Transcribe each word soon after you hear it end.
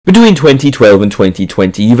Between 2012 and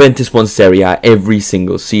 2020, Juventus won Serie A every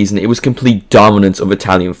single season. It was complete dominance of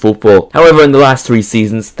Italian football. However, in the last 3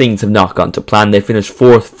 seasons, things have not gone to plan. They finished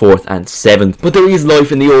 4th and 7th. But there is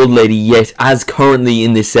life in the old lady yet, as currently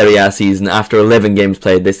in this Serie A season, after 11 games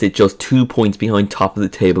played, they sit just 2 points behind top of the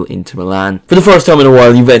table Inter Milan. For the first time in a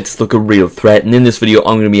while, Juventus look a real threat, and in this video,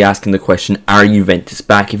 I'm going to be asking the question, are Juventus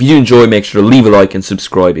back? If you do enjoy, make sure to leave a like and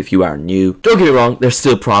subscribe if you are new. Don't get me wrong, there's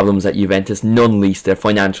still problems at Juventus, none least their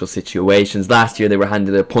financial situations. Last year they were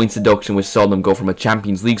handed a points deduction which saw them go from a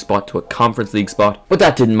Champions League spot to a Conference League spot, but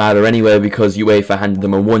that didn't matter anyway because UEFA handed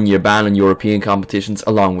them a 1-year ban on European competitions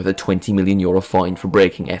along with a €20 million fine for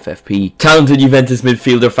breaking FFP. Talented Juventus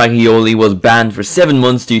midfielder Fagioli was banned for 7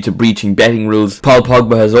 months due to breaching betting rules. Paul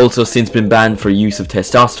Pogba has also since been banned for use of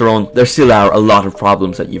testosterone. There still are a lot of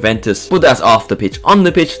problems at Juventus, but that's off the pitch. On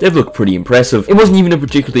the pitch they've looked pretty impressive. It wasn't even a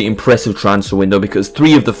particularly impressive transfer window because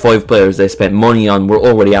 3 of the 5 players they spent money on were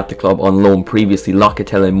already at the club on loan previously: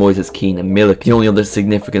 Locatelli, Moises Kean and Milik, the only other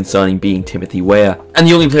significant signing being Timothy Weah. And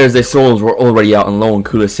the only players they sold were already out on loan: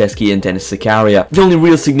 Kulusevski and Dennis Zakaria. The only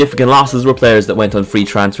real significant losses were players that went on free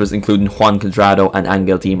transfers, including Juan Cuadrado and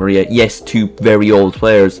Angel Di Maria. Yes, 2 very old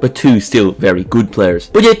players, but 2 still very good players.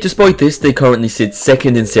 But yet, despite this, they currently sit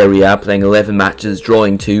 2nd in Serie A, playing 11 matches,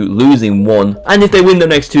 drawing 2, losing 1. And if they win their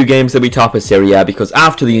next 2 games, they'll be top of Serie A because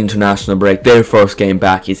after the international break, their first game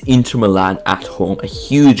back is Inter Milan at home. A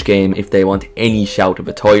huge game if they want any shout of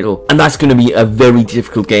a title, and that's going to be a very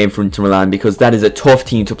difficult game for Inter Milan because that is a tough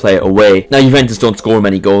team to play away. Now Juventus don't score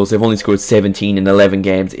many goals, they've only scored 17 in 11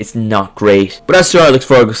 games. It's not great, but as Sir Alex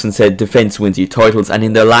Ferguson said, defence wins you titles, and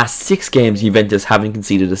in their last 6 games Juventus haven't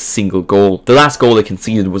conceded a single goal. The last goal they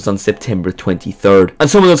conceded was on September 23rd, and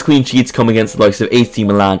some of those clean sheets come against the likes of AC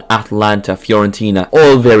Milan, Atalanta, Fiorentina,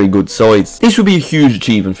 all very good sides. This would be a huge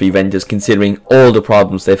achievement for Juventus considering all the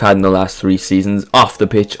problems they've had in the last 3 seasons. Off the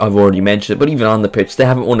pitch, I've already mentioned it, but even on the pitch, they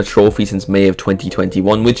haven't won a trophy since May of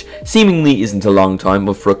 2021, which seemingly isn't a long time,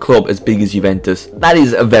 but for a club as big as Juventus, that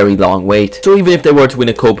is a very long wait. So even if they were to win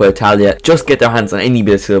a Coppa Italia, just get their hands on any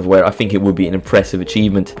bit of silverware, I think it would be an impressive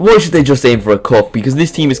achievement. But why should they just aim for a cup? Because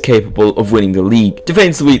this team is capable of winning the league.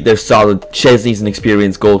 Defensively, they're solid. Szczesny's an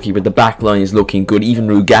experienced goalkeeper, the back line is looking good. Even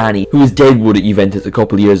Rugani, who was deadwood at Juventus a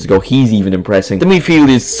couple of years ago, he's even impressing. The midfield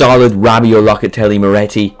is solid: Rabiot, Locatelli,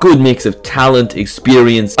 Moretti. Good mix of talent,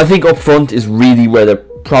 experience. I think up front is really where they're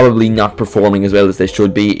probably not performing as well as they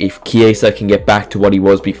should be. If Chiesa can get back to what he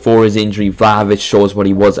was before his injury, Vlahovic shows what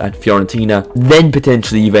he was at Fiorentina, then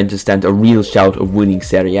potentially Juventus stand a real shout of winning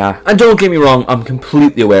Serie A. And don't get me wrong, I'm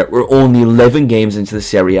completely aware we're only 11 games into the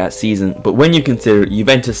Serie A season, but when you consider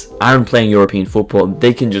Juventus aren't playing European football,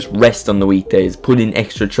 they can just rest on the weekdays, put in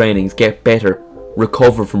extra trainings, get better,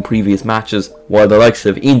 recover from previous matches, while the likes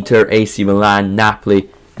of Inter, AC Milan, Napoli,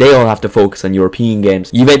 they all have to focus on European games.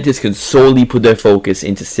 Juventus can solely put their focus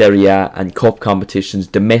into Serie A and cup competitions,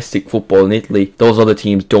 domestic football in Italy. Those other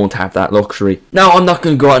teams don't have that luxury. Now, I'm not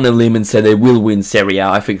going to go out on a limb and say they will win Serie A.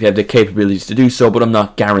 I think they have the capabilities to do so, but I'm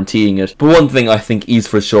not guaranteeing it. But one thing I think is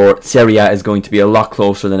for sure, Serie A is going to be a lot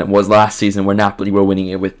closer than it was last season where Napoli were winning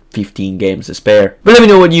it with 15 games to spare. But let me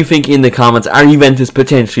know what you think in the comments. Are Juventus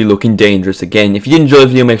potentially looking dangerous again? If you did enjoy the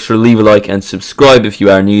video, make sure to leave a like and subscribe if you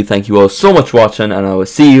are new. Thank you all so much for watching, and I will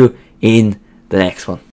see you in the next one.